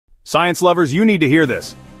Science lovers, you need to hear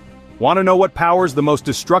this. Want to know what powers the most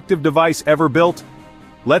destructive device ever built?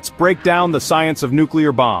 Let's break down the science of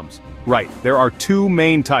nuclear bombs. Right, there are two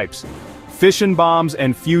main types: fission bombs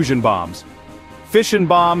and fusion bombs. Fission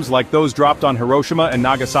bombs, like those dropped on Hiroshima and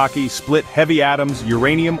Nagasaki, split heavy atoms,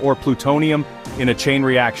 uranium or plutonium, in a chain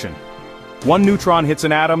reaction. One neutron hits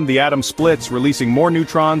an atom, the atom splits, releasing more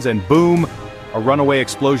neutrons, and boom, a runaway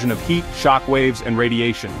explosion of heat, shock waves, and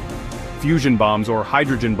radiation. Fusion bombs, or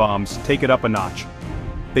hydrogen bombs, take it up a notch.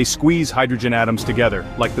 They squeeze hydrogen atoms together,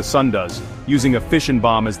 like the sun does, using a fission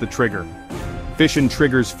bomb as the trigger. Fission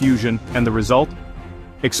triggers fusion, and the result?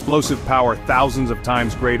 Explosive power thousands of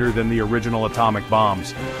times greater than the original atomic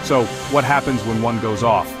bombs. So, what happens when one goes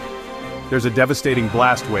off? There's a devastating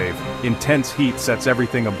blast wave, intense heat sets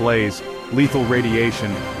everything ablaze, lethal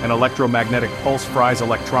radiation, an electromagnetic pulse fries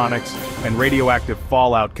electronics, and radioactive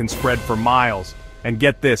fallout can spread for miles. And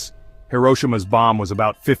get this, Hiroshima's bomb was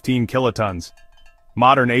about 15 kilotons.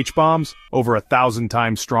 Modern H-bombs, over 1,000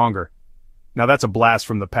 times stronger. Now that's a blast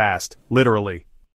from the past, literally.